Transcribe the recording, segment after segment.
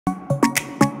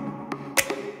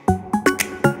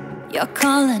You're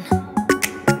calling,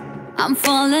 I'm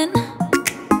falling.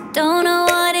 Don't know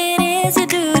what it is you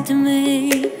do to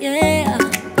me, yeah.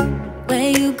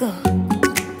 Where you go,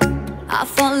 I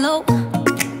follow.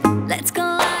 Let's go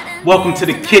out and welcome to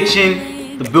the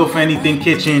kitchen, the Built for Anything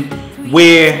kitchen,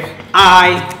 where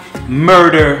I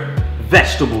murder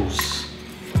vegetables.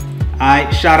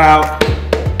 Alright, shout out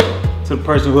to the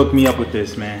person who hooked me up with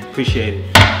this, man. Appreciate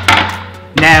it.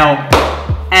 Now,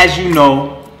 as you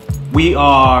know, we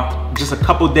are just a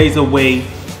couple days away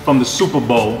from the Super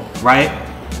Bowl, right?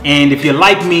 And if you're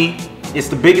like me, it's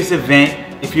the biggest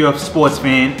event if you're a sports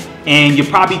fan. And you're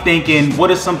probably thinking, what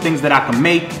are some things that I can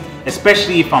make,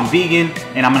 especially if I'm vegan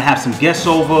and I'm gonna have some guests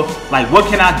over? Like, what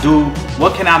can I do?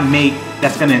 What can I make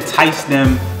that's gonna entice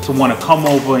them to wanna come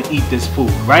over and eat this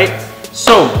food, right?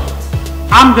 So,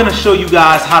 I'm gonna show you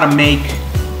guys how to make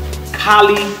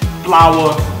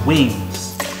cauliflower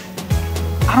wings.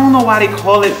 I don't know why they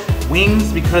call it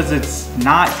wings, because it's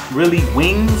not really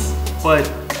wings, but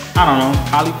I don't know,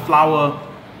 cauliflower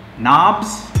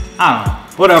knobs? I don't know,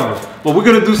 whatever. But we're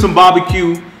gonna do some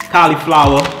barbecue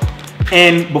cauliflower.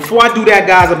 And before I do that,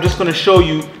 guys, I'm just gonna show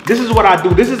you, this is what I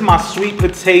do. This is my sweet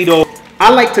potato. I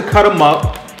like to cut them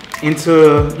up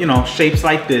into, you know, shapes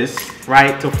like this,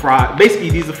 right, to fry.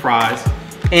 Basically, these are fries.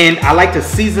 And I like to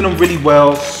season them really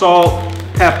well. Salt,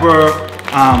 pepper,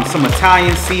 some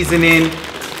Italian seasoning.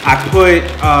 I put,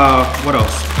 what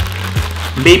else?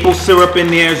 Maple syrup in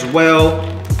there as well.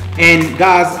 And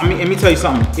guys, I mean, let me tell you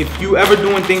something. If you ever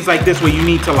doing things like this where you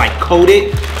need to like coat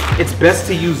it, it's best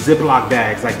to use Ziploc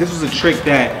bags. Like, this was a trick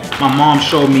that my mom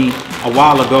showed me a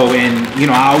while ago, and you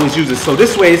know, I always use it. So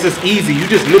this way it's just easy. You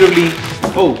just literally,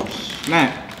 oh,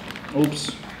 snap.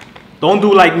 Oops. Don't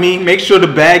do like me. Make sure the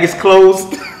bag is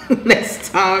closed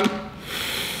next time.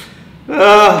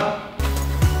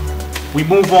 We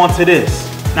move on to this.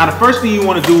 Now, the first thing you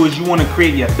want to do is you want to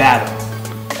create your batter.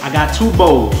 I got 2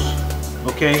 bowls,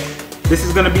 okay? This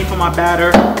is going to be for my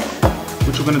batter,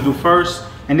 which we're going to do first.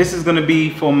 And this is going to be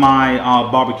for my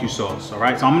barbecue sauce, all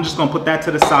right? So I'm just going to put that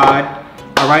to the side,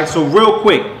 all right? So real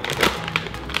quick,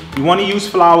 you want to use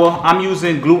flour. I'm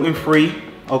using gluten-free,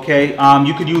 okay?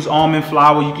 You could use almond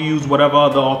flour. You could use whatever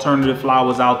other alternative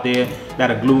flours out there that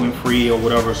are gluten-free or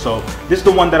whatever. So this is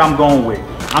the one that I'm going with.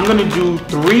 I'm gonna do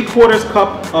 3/4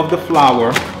 cup of the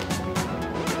flour,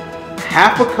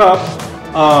 1/2 cup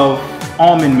of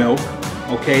almond milk,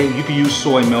 okay? You can use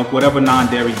soy milk, whatever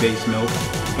non-dairy based milk.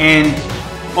 And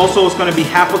also it's gonna be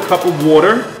 1/2 cup of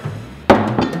water.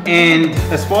 And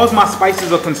as far as my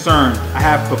spices are concerned, I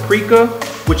have paprika,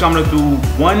 which I'm gonna do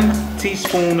 1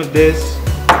 teaspoon of this.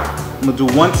 I'm gonna do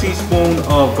 1 teaspoon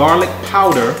of garlic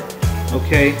powder,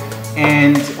 okay?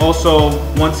 And also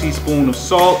 1 teaspoon of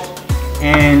salt,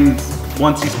 and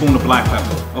 1 teaspoon of black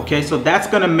pepper. Okay, so that's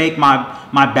gonna make my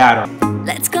batter.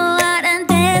 Let's go out and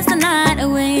dance the night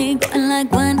away. Going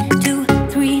like 1, 2,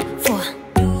 3, 4,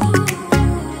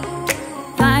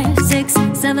 5, 6,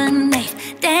 7, 8.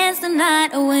 Dance the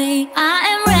night away. I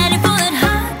am ready for that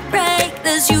heartbreak.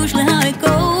 That's usually how it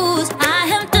goes. I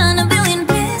have done a billion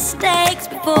mistakes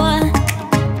before.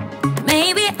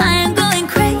 Maybe I am going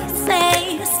crazy.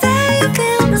 Say you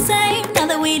feel the same now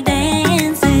that we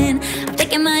dancing. I'm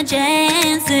taking my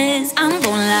chances. I'm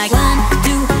going like 1,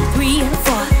 2, 3,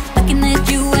 4. Looking at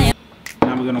you.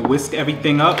 Now we're gonna whisk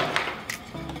everything up.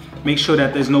 Make sure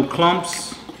that there's no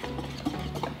clumps.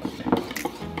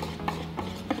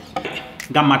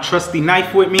 Got my trusty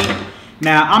knife with me.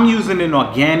 Now I'm using an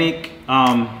organic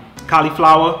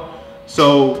cauliflower.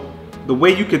 So the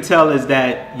way you could tell is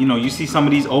that, you know, you see some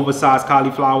of these oversized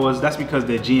cauliflowers, that's because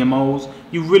they're GMOs.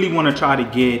 You really want to try to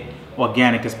get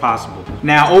organic as possible.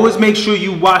 Now, always make sure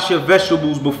you wash your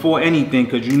vegetables before anything,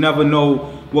 because you never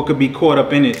know what could be caught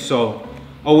up in it. So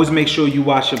always make sure you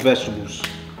wash your vegetables.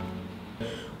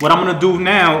 What I'm going to do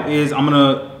now is I'm going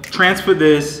to transfer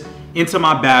this into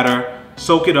my batter,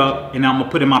 soak it up, and I'm going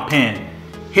to put it in my pan.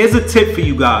 Here's a tip for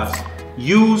you guys.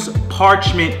 Use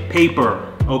parchment paper.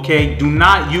 Okay, do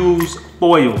not use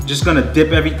foil. Just gonna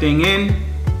dip everything in.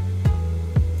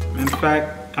 In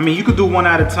fact, I mean, you could do one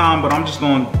at a time, but I'm just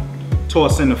gonna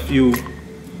toss in a few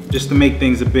just to make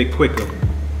things a bit quicker.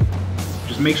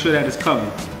 Just make sure that it's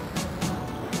covered.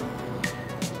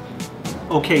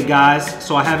 Okay guys,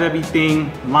 so I have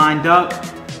everything lined up.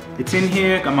 It's in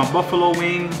here, got my buffalo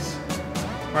wings,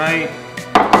 right?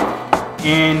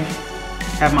 And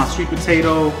have my sweet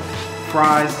potato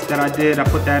fries that I did. I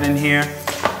put that in here.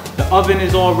 The oven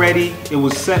is all ready. It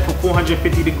was set for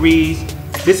 450 degrees.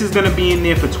 This is gonna be in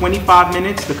there for 25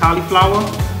 minutes, the cauliflower,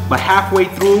 but halfway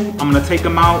through, I'm gonna take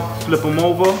them out, flip them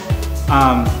over.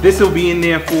 This will be in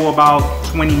there for about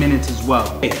 20 minutes as well.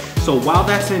 Okay, so while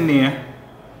that's in there,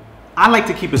 I like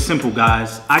to keep it simple,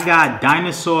 guys. I got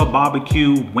dinosaur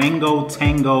barbecue, Wango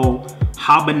Tango,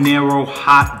 habanero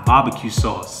hot barbecue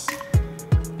sauce.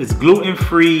 It's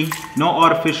gluten-free, no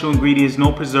artificial ingredients,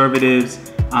 no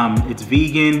preservatives. It's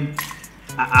vegan.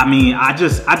 I mean, I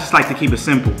just like to keep it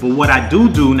simple. But what I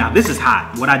do, now this is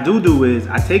hot. What I do is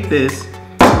I take this,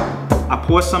 I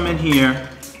pour some in here.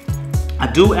 I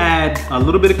do add a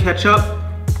little bit of ketchup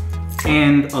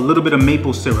and a little bit of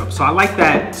maple syrup. So I like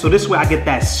that. So this way I get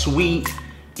that sweet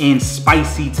and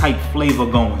spicy type flavor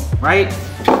going, right?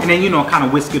 And then, you know, kind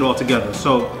of whisk it all together.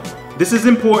 So this is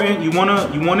important. You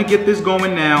wanna get this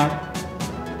going now,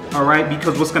 all right?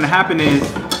 Because what's gonna happen is,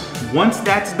 once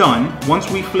that's done, once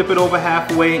we flip it over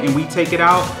halfway and we take it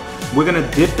out, we're gonna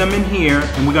dip them in here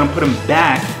and we're gonna put them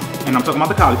back, and I'm talking about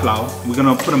the cauliflower, we're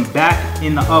gonna put them back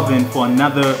in the oven for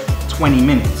another 20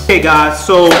 minutes. Okay guys,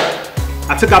 so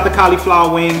I took out the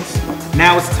cauliflower wings.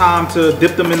 Now it's time to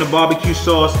dip them in the barbecue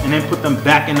sauce and then put them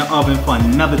back in the oven for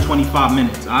another 25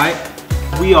 minutes, all right?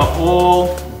 We are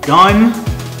all done.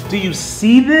 Do you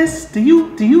see this? Do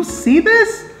you see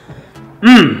this?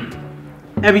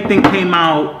 Everything came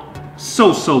out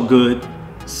so good,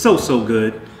 so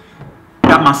good.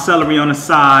 Got my celery on the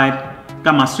side,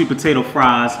 got my sweet potato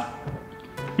fries.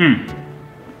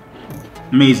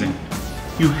 Amazing.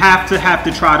 You have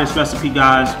to try this recipe,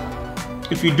 guys.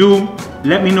 If you do,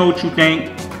 let me know what you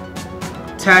think.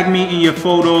 Tag me in your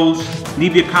photos,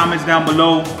 leave your comments down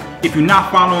below. If you're not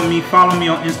following me, follow me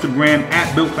on Instagram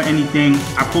 @BuiltForAnything.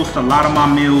 I post a lot of my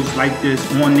meals like this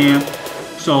on there.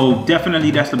 So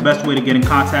definitely that's the best way to get in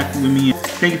contact with me.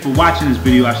 Thank you for watching this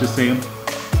video, I should say.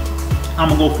 I'm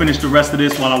gonna go finish the rest of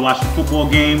this while I watch the football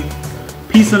game.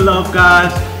 Peace and love,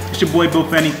 guys. It's your boy Built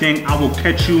For Anything. I will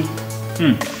catch you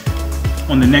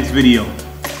on the next video.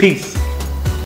 Peace.